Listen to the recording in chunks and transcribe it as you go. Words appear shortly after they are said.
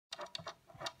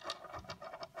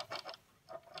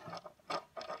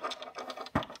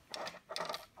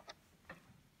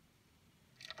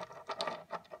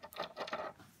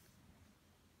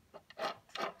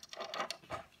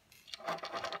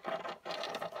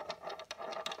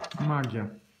Magia.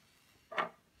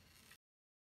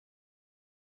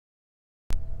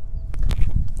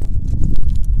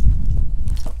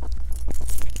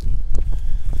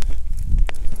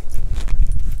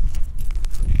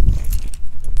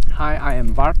 Hi, I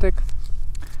am Bartek,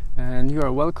 and you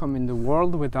are welcome in the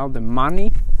world without the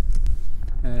money.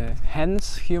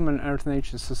 HENS, Human Earth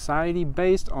Nature Society,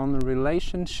 based on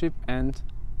relationship and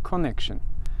connection.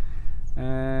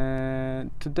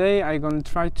 Today I'm gonna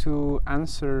try to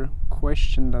answer a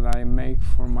question that I made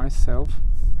for myself.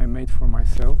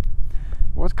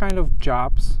 What kind of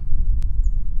jobs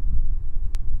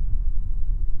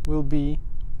will be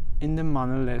in the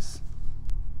moneyless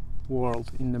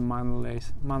world, in the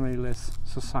moneyless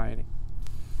society?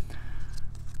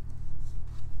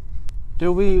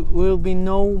 There will be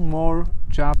no more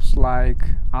jobs like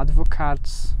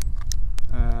advocates,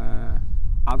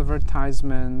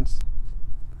 advertisements,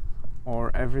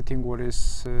 or everything what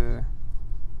is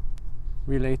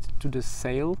related to the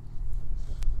sale.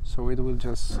 So it will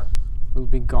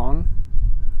be gone.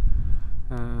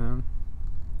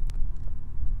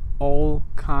 All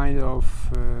kind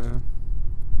of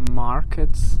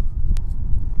markets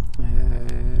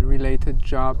related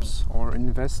jobs or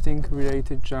investing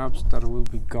related jobs that will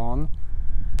be gone.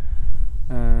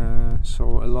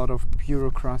 So a lot of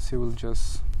bureaucracy will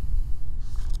just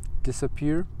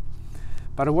disappear.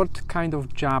 But what kind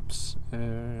of jobs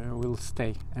will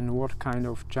stay, and what kind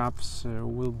of jobs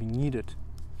will be needed?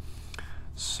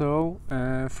 So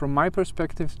from my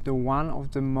perspective, the one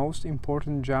of the most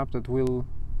important jobs that will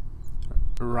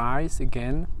rise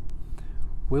again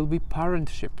will be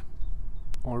parentship,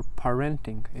 or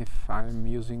parenting, if I'm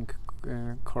using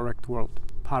correct word.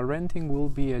 Parenting will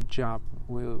be a job,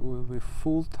 will be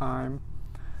full-time,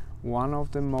 one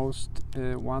of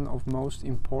most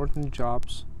important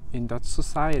jobs in that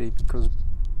society, because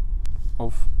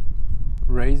of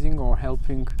raising or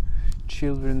helping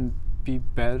children be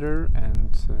better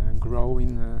and grow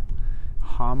in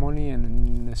harmony and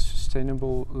in a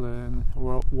sustainable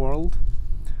world.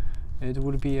 It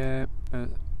would be a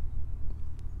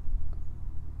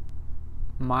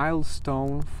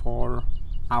milestone for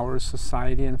our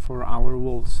society and for our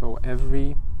world. So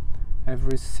every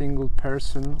single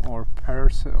person or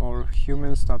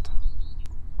humans that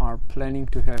are planning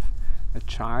to have a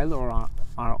child or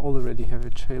are already have a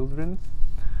children,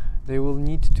 they will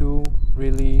need to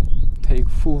really take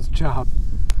full job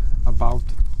about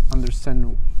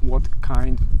understand what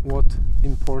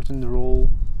important role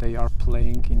they are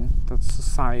playing in that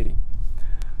society.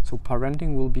 So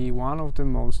parenting will be one of the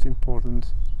most important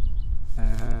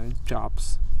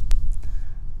jobs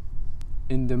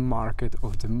in the market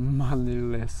of the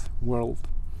moneyless world.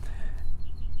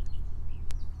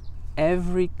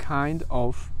 Every kind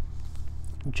of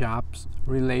jobs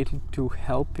related to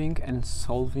helping and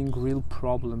solving real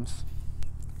problems,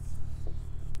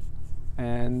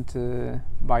 and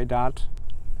by that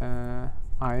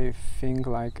I think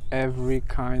like every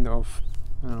kind of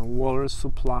water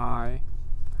supply,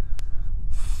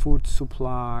 food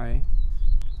supply,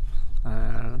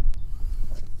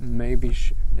 maybe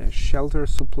shelter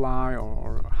supply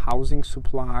or housing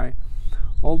supply.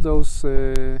 All those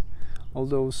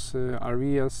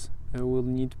areas will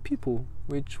need people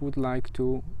which would like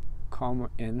to come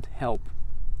and help.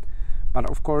 But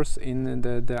of course, in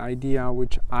the idea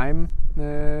which I'm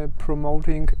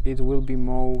promoting, it will be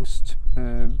most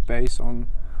based on,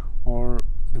 or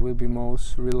it will be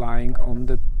most relying on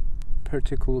the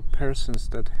particular persons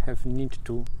that have need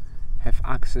to have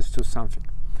access to something.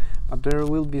 But there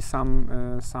will be some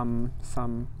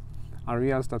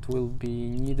areas that will be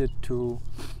needed to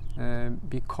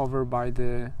be covered by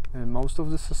the most of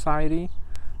the society.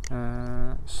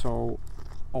 So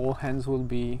all hands will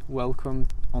be welcome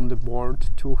on the board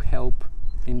to help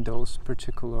in those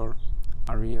particular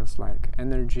areas like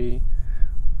energy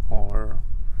or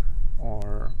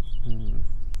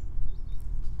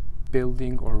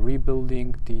building or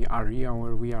rebuilding the area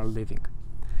where we are living.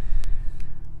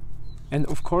 And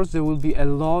of course there will be a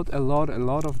lot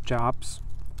of jobs,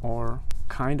 or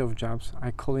kind of jobs.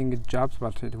 I'm calling it jobs,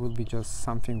 but it will be just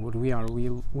something what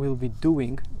we'll be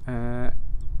doing,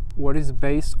 what is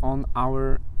based on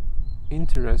our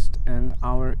interest and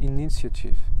our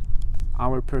initiative,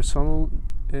 our personal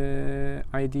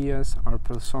ideas, our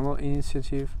personal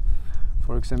initiative.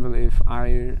 For example, if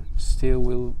I still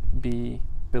will be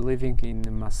believing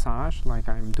in massage like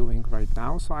I'm doing right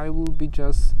now, so I will be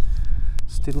just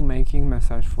still making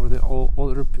massage for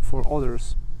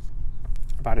others.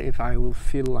 But if I will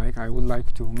feel like I would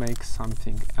like to make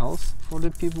something else for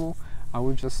the people, I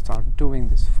will just start doing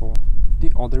this for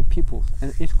the other people.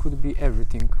 And it could be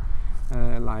everything,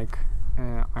 like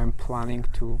I'm planning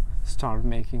to start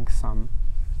making some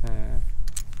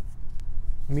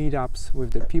meetups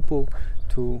with the people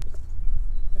to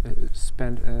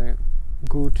spend a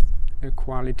good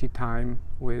quality time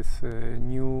with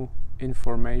new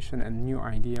information and new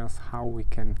ideas how we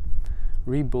can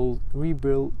rebuild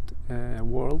a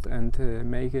world and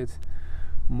make it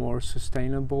more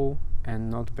sustainable and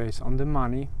not based on the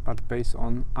money but based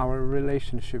on our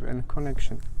relationship and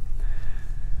connection.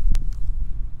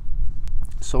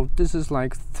 So this is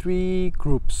like 3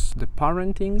 groups: the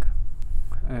parenting,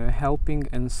 helping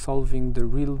and solving the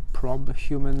real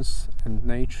humans and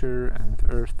nature and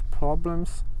earth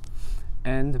problems,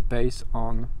 and based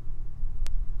on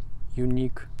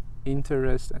unique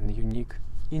interest and unique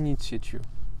initiative.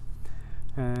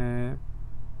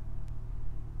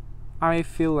 I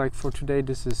feel like for today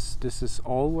this is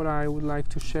all what I would like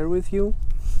to share with you.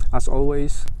 As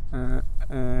always,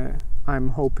 I'm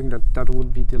hoping that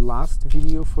would be the last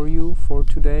video for you for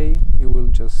today. You will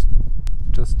just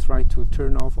try to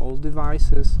turn off all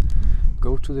devices,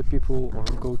 go to the people or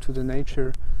go to the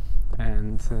nature,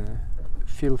 and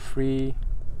feel free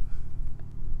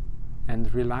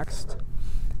and relaxed.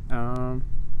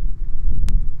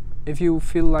 If you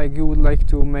feel like you would like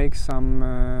to make some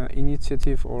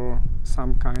initiative or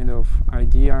some kind of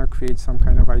idea, create some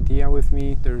kind of idea with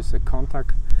me, there is a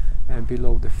contact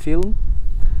below the film.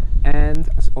 And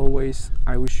as always,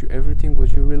 I wish you everything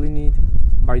what you really need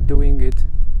by doing it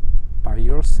by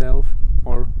yourself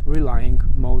or relying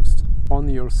most on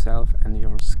yourself and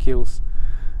your skills.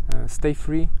 Stay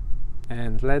free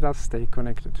and let us stay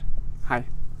connected. Hi.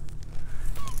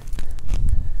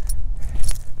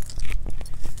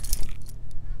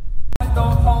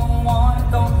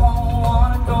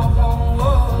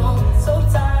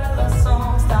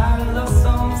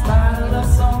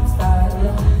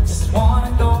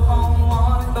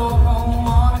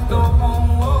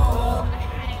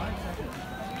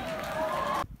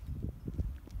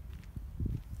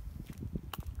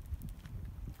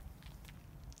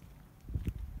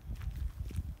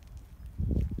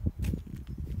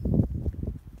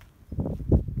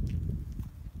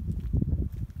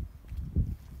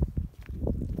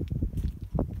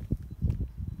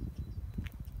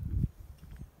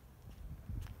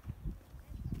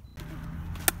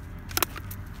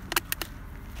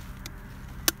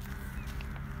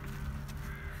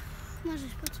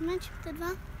 Możesz potrzymać te 2?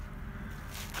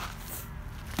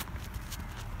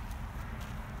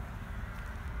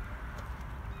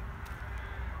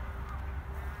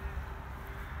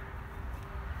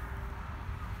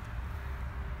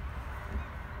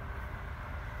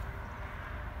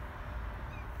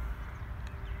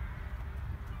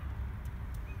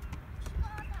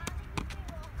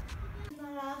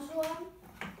 Znalazłam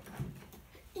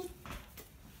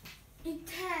i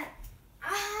ten.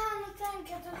 Aha, no tak,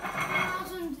 ja to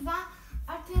znalazłem 2,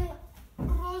 a ten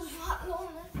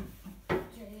rozwalony.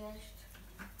 Gdzie jest?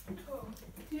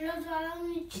 Tu.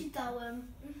 Rozwalony ci dałem.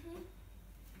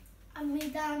 A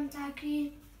mi dałem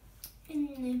taki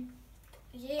inny.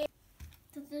 Gdzie?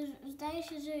 To też zdaje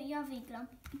się, że ja wygram.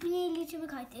 I później liczymy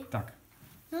karty. Tak.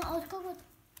 No od kogo?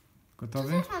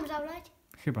 Gotowy? To też mam zabrać?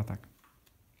 Chyba tak.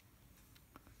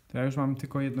 To ja już mam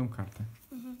tylko 1 kartę.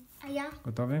 A ja?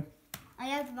 Gotowy? A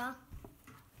ja 2.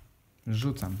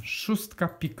 Rzucam. 6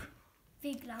 pik.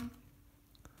 Wygram.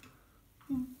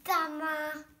 Dama.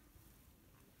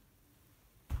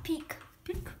 Pik.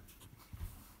 Pik.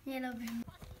 Nie dobrze.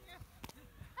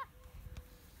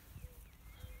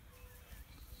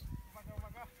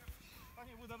 Uwaga. To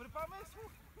nie był dobry pomysł.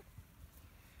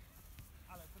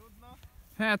 Ale trudno.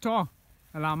 To!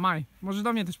 Ela, Maj. Może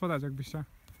do mnie też podać, jakbyś chciał.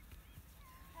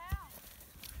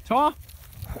 Co?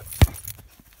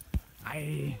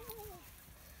 Aj.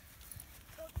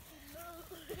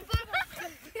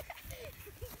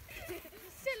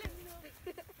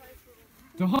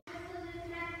 To.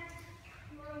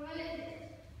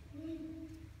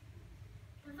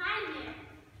 Fajnie.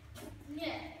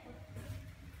 Nie.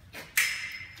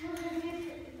 Może mnie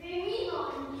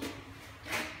wyminąć.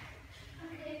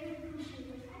 Okej,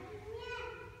 wypuścimy.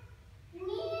 Nie.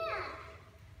 Nie.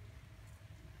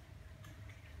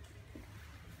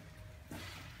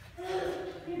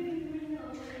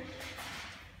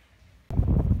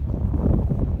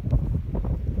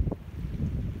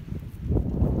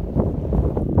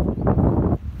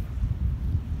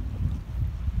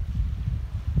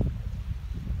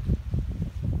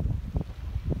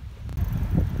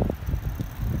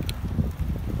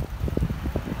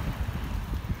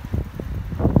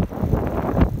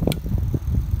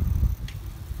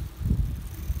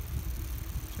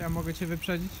 Ja mogę cię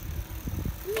wyprzedzić?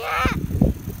 Nie!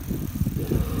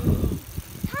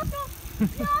 Tato,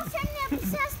 Proszę mnie,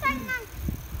 przestań nam.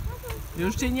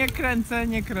 Już cię nie kręcę,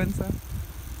 nie kręcę.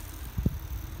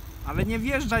 Ale nie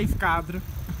wjeżdżaj w kadr.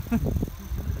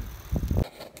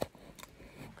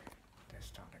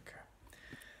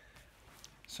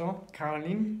 Så,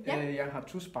 Caroline, Ja? jeg har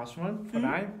 2 spørgsmål for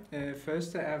dig.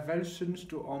 Første er, hvad synes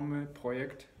du om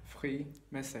projekt Fri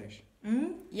Massage?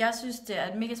 Jeg synes, det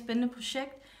er et mega spændende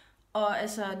projekt, og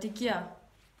altså, det giver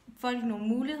folk nogle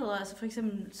muligheder. Altså for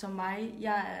eksempel som mig,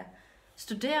 jeg er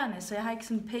studerende, så jeg har ikke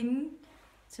sådan penge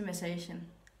til massagen.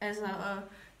 Altså, og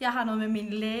jeg har noget med min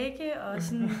læge, og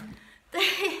sådan,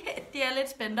 det er lidt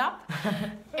spændt op.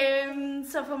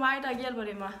 Så for mig, der hjælper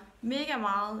det mig mega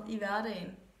meget i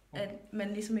hverdagen, at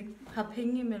man ligesom ikke har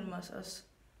penge imellem os også.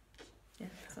 Ja,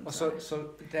 og så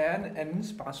der er en anden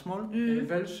spørgsmål.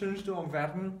 Hvad synes du om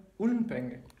verden uden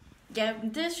penge? Ja,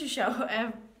 det synes jeg jo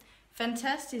er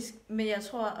fantastisk, men jeg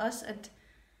tror også, at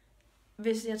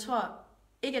jeg tror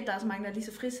ikke, at der er så mange, der er lige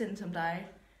så frisindede som dig,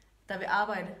 der vil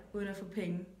arbejde uden at få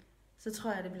penge, så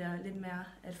tror jeg, det bliver lidt mere,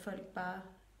 at folk bare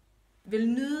vil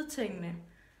nyde tingene.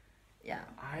 Ja.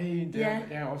 Ej,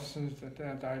 jeg også synes, at det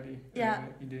er en dejlig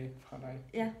idé fra dig.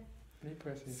 Ja. Lige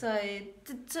præcis. Så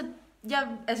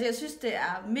jeg synes, det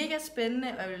er mega spændende,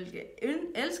 og jeg vil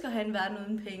elske at have en verden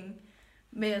uden penge.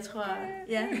 Men jeg tror,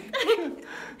 ja.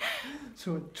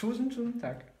 Så tusind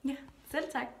tak. Ja, selv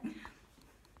tak.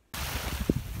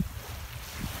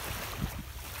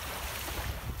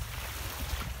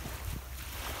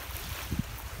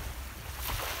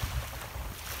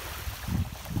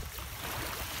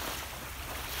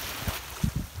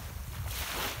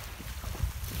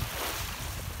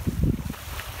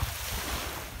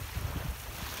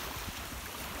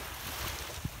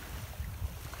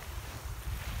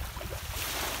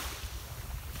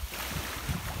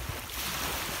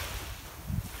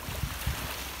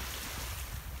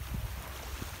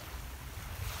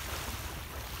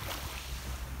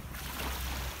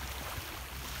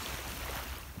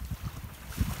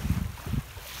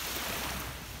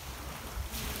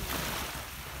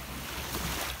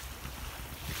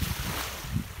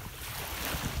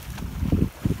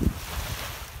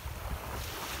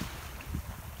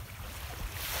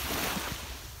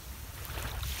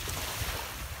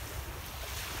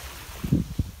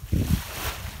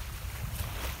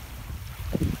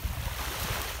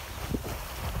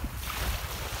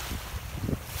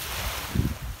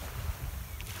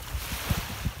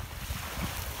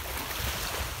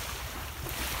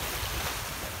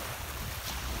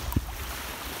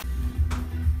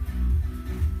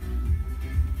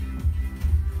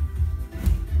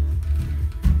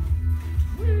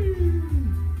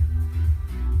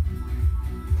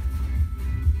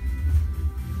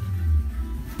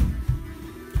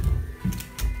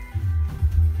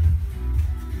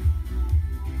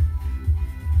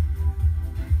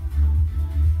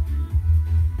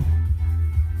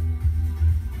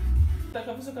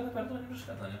 Taka wysoka naprawdę nie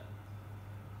przeszkadza, nie?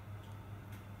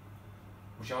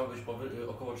 Musiało być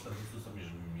około 40 stopni,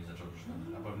 żeby mi zaczęło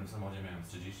przeszkadzać. A pewnie w samochodzie miałem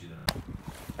 30 do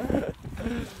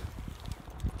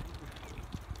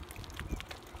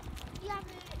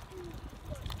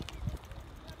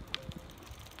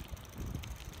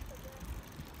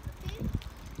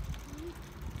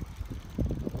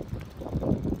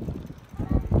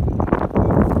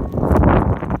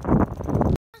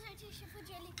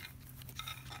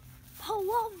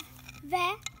Połowę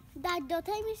dać do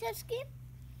tej miseczki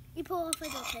i połowę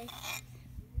do tej.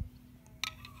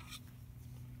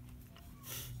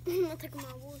 No tak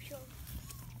małusią.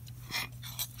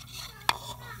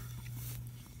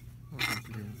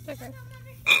 Czekaj.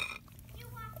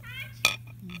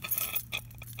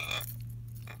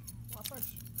 Łapać?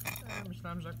 Ja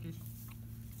myślałem, że jakieś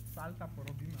salta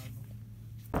porobimy albo...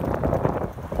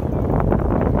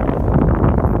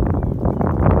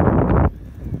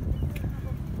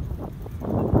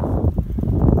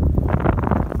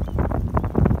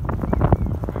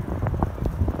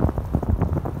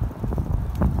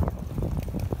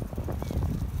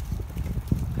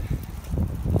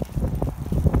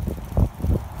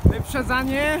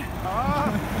 Wyprzedzanie! O!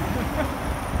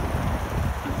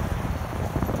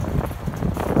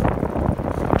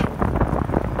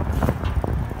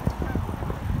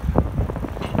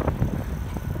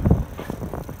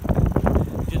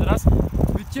 Gdzie teraz?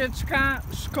 Wycieczka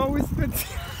szkoły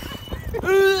specjalnej.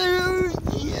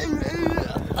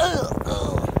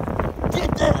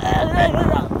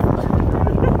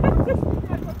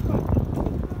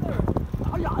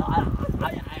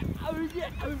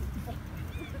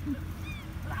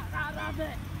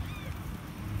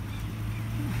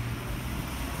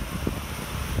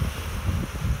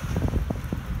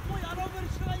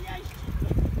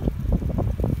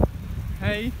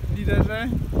 Hej, liderze.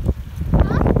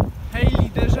 Hej,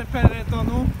 liderze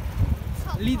peletonu.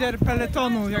 Lider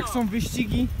peletonu, jak są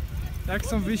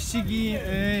wyścigi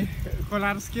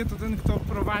kolarskie, to ten, kto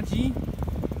prowadzi,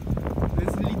 to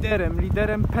jest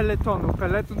liderem peletonu.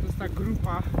 Peleton to jest ta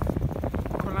grupa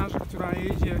kolarzy, która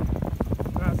jedzie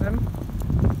razem.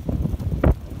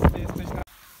 Ty jesteś na...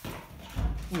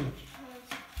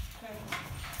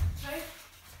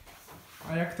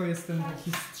 A jak to jest ten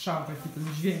taki strzał, taki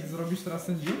ten dźwięk? Zrobisz teraz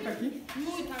ten dźwięk taki?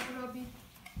 Mój tak robi.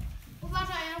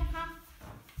 Uważaj, Janka.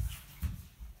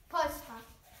 Polska.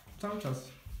 Cały czas.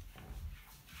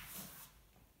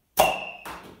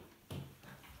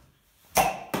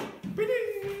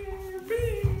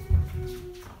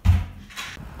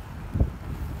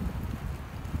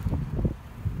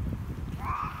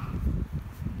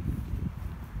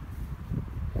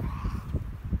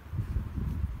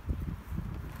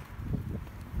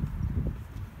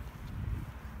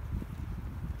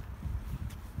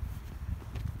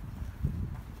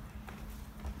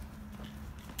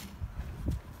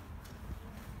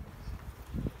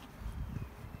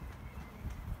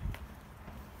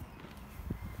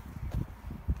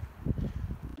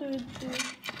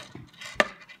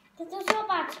 Ty to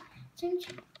zobacz.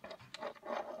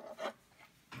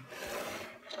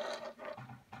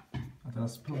 A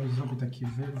teraz spróbuj zrobić taki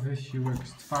wysiłek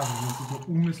z twarzy, żeby tylko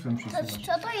umysłem przesuwać.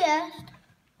 Co to jest?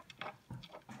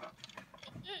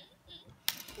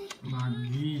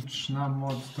 Magiczna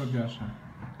moc Tobiasza.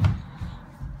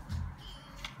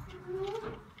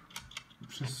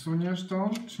 Przesuniesz to,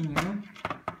 czy nie?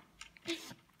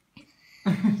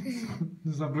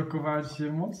 Zablokowała ci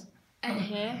się moc?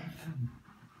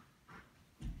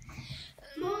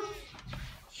 No,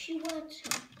 siłaczy.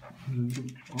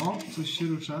 O, coś się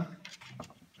rusza.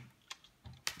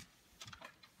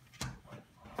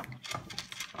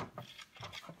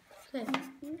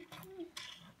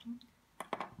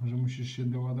 Może musisz się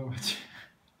doładować.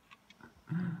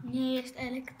 Nie jest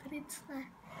elektryczne.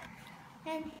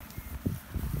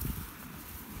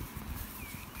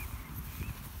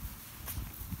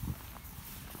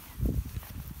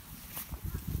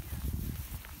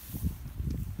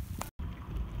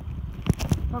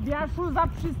 Tobiaszu, za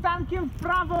przystankiem w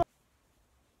prawo!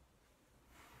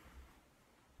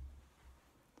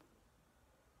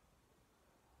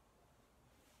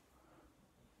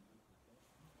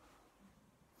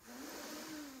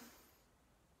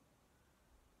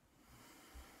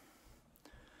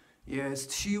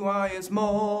 Jest siła, jest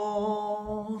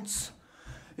moc,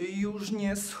 już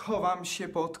nie schowam się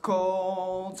pod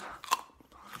koc.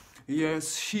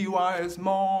 Jest siła, jest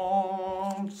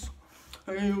moc,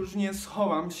 już nie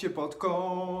schowam się pod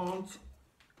koc.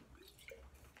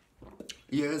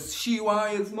 Jest siła,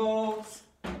 jest moc,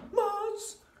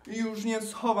 już nie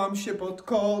schowam się pod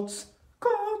koc.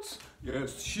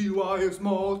 Jest siła, jest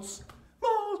moc,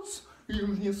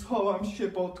 już nie schowam się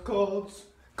pod koc.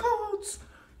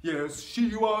 Jest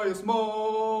siła, jest moc,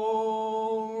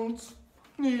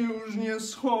 już nie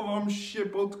schowam się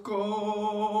pod koc.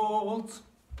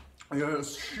 Jest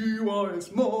siła,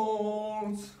 jest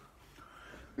moc,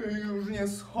 już nie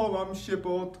schowam się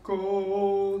pod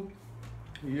koc.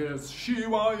 Jest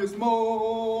siła, jest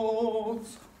moc,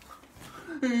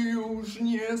 już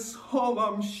nie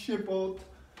schowam się pod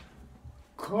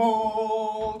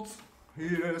koc.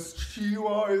 Jest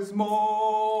siła, jest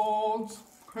moc,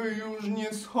 już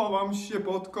nie schowam się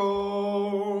pod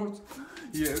koc.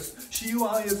 Jest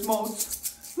siła, jest moc,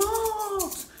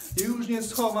 już nie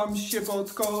schowam się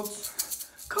pod koc.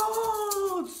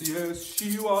 Jest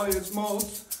siła, jest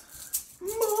moc,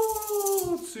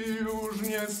 już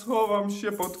nie schowam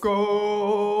się pod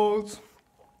koc.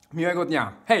 Miłego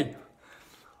dnia. Hej!